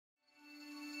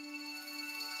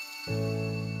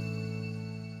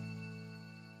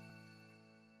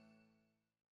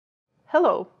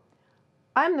Hello,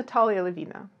 I'm Natalia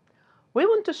Levina. We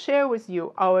want to share with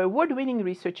you our award-winning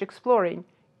research exploring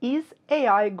Is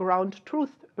AI ground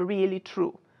truth really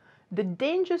true? The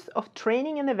dangers of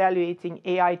training and evaluating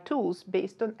AI tools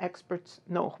based on experts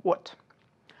know what.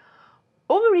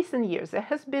 Over recent years, there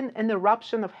has been an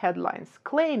eruption of headlines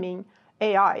claiming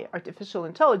AI, artificial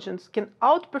intelligence, can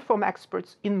outperform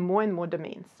experts in more and more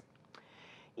domains.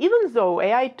 Even though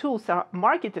AI tools are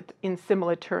marketed in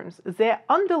similar terms, their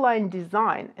underlying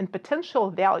design and potential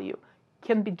value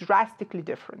can be drastically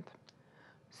different.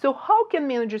 So how can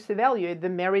managers evaluate the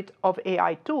merit of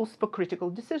AI tools for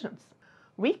critical decisions?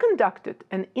 We conducted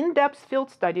an in-depth field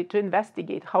study to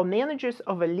investigate how managers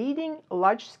of a leading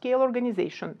large-scale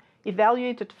organization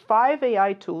evaluated 5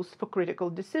 AI tools for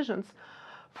critical decisions,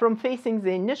 from facing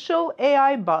the initial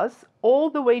AI buzz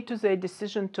all the way to their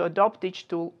decision to adopt each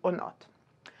tool or not.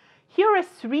 Here are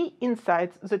 3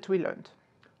 insights that we learned.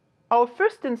 Our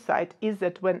first insight is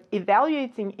that when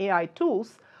evaluating AI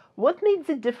tools, what made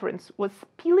the difference was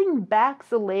peeling back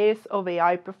the layers of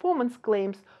AI performance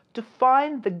claims to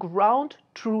find the ground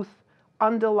truth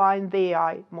underlying the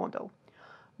AI model.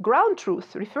 Ground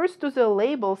truth refers to the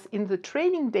labels in the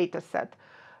training dataset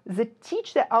that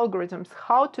teach the algorithms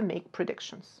how to make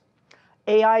predictions.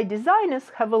 AI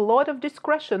designers have a lot of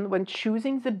discretion when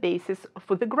choosing the basis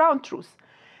for the ground truth,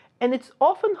 and it's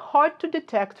often hard to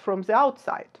detect from the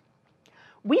outside.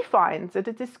 We find that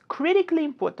it is critically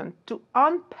important to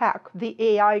unpack the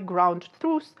AI ground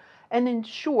truth and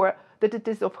ensure that it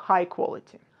is of high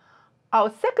quality.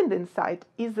 Our second insight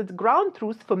is that ground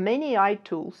truth for many AI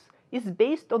tools is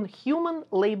based on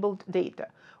human-labeled data,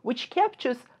 which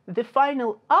captures the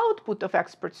final output of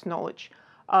experts' knowledge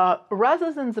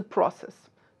rather than the process.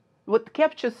 What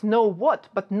captures know what,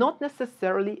 but not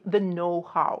necessarily the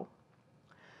know-how.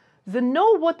 The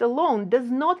know what alone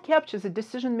does not capture the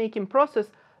decision-making process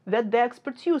that the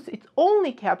experts use. It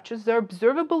only captures the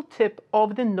observable tip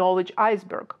of the knowledge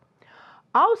iceberg.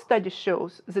 Our study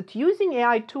shows that using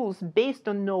AI tools based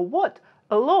on know what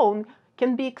alone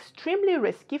can be extremely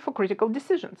risky for critical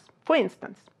decisions. For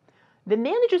instance, the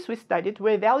managers we studied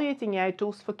were evaluating AI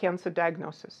tools for cancer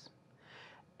diagnosis.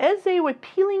 As they were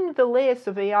peeling the layers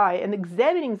of AI and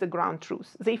examining the ground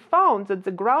truth, they found that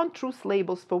the ground truth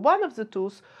labels for one of the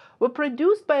tools were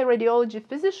produced by radiology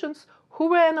physicians who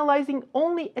were analyzing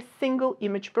only a single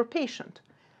image per patient.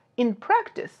 In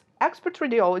practice, expert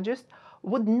radiologists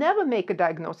would never make a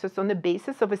diagnosis on the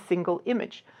basis of a single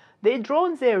image. They draw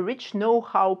on their rich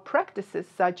know-how practices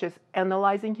such as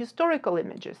analyzing historical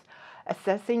images,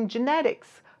 assessing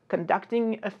genetics,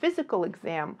 conducting a physical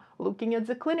exam, looking at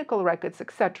the clinical records,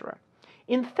 etc.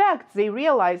 In fact, they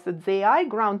realized that the AI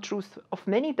ground truth of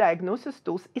many diagnosis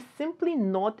tools is simply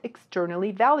not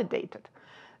externally validated.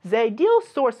 The ideal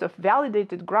source of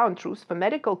validated ground truth for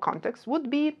medical context would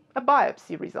be a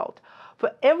biopsy result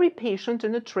for every patient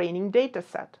in a training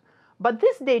dataset. But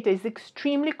this data is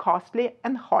extremely costly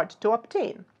and hard to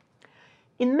obtain.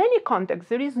 In many contexts,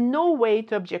 there is no way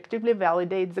to objectively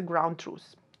validate the ground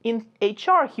truth. In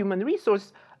HR, human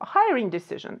resource hiring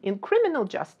decision, in criminal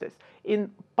justice,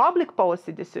 in public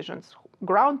policy decisions,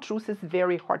 ground truth is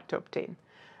very hard to obtain.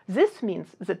 This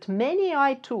means that many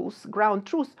AI tools' ground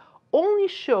truth only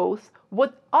shows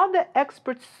what other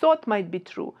experts thought might be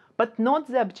true, but not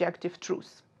the objective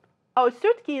truth. Our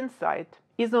third key insight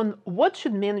is on what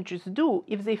should managers do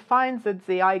if they find that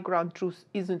the AI ground truth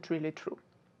isn't really true.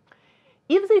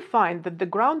 If they find that the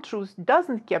ground truth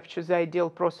doesn't capture the ideal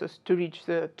process to reach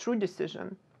the true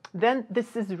decision, then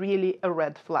this is really a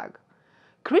red flag.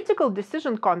 Critical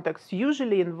decision contexts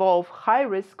usually involve high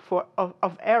risk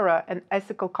of error and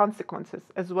ethical consequences,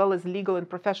 as well as legal and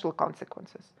professional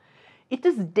consequences. It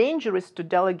is dangerous to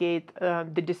delegate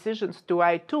the decisions to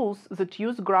AI tools that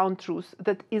use ground truth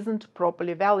that isn't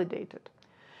properly validated.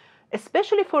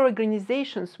 Especially for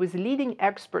organizations with leading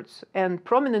experts and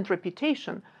prominent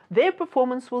reputation, their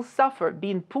performance will suffer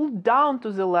being pulled down to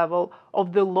the level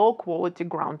of the low-quality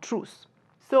ground truth.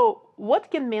 So, what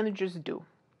can managers do?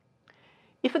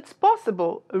 If it's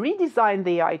possible, redesign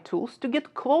the AI tools to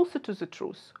get closer to the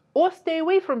truth, or stay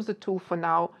away from the tool for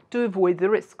now to avoid the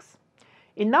risks.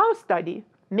 In our study,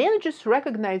 managers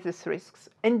recognized these risks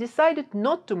and decided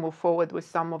not to move forward with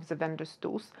some of the vendors'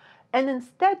 tools, and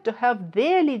instead to have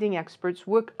their leading experts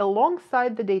work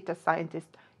alongside the data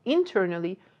scientists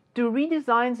internally to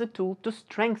redesign the tool to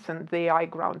strengthen the AI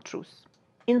ground truth.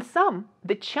 In sum,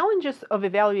 the challenges of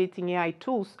evaluating AI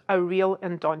tools are real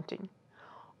and daunting.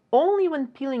 Only when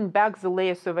peeling back the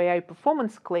layers of AI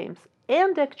performance claims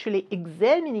and actually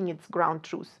examining its ground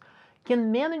truth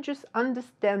can managers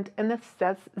understand and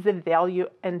assess the value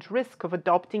and risk of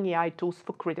adopting AI tools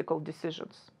for critical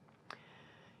decisions.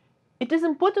 It is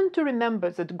important to remember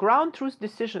that ground truth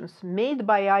decisions made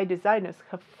by AI designers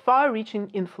have far-reaching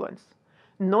influence,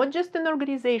 not just in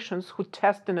organizations who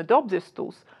test and adopt these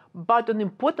tools, but on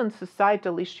important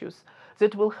societal issues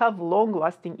that will have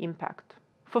long-lasting impact.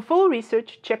 For full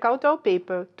research, check out our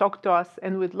paper, talk to us,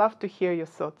 and we'd love to hear your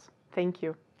thoughts. Thank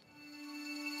you.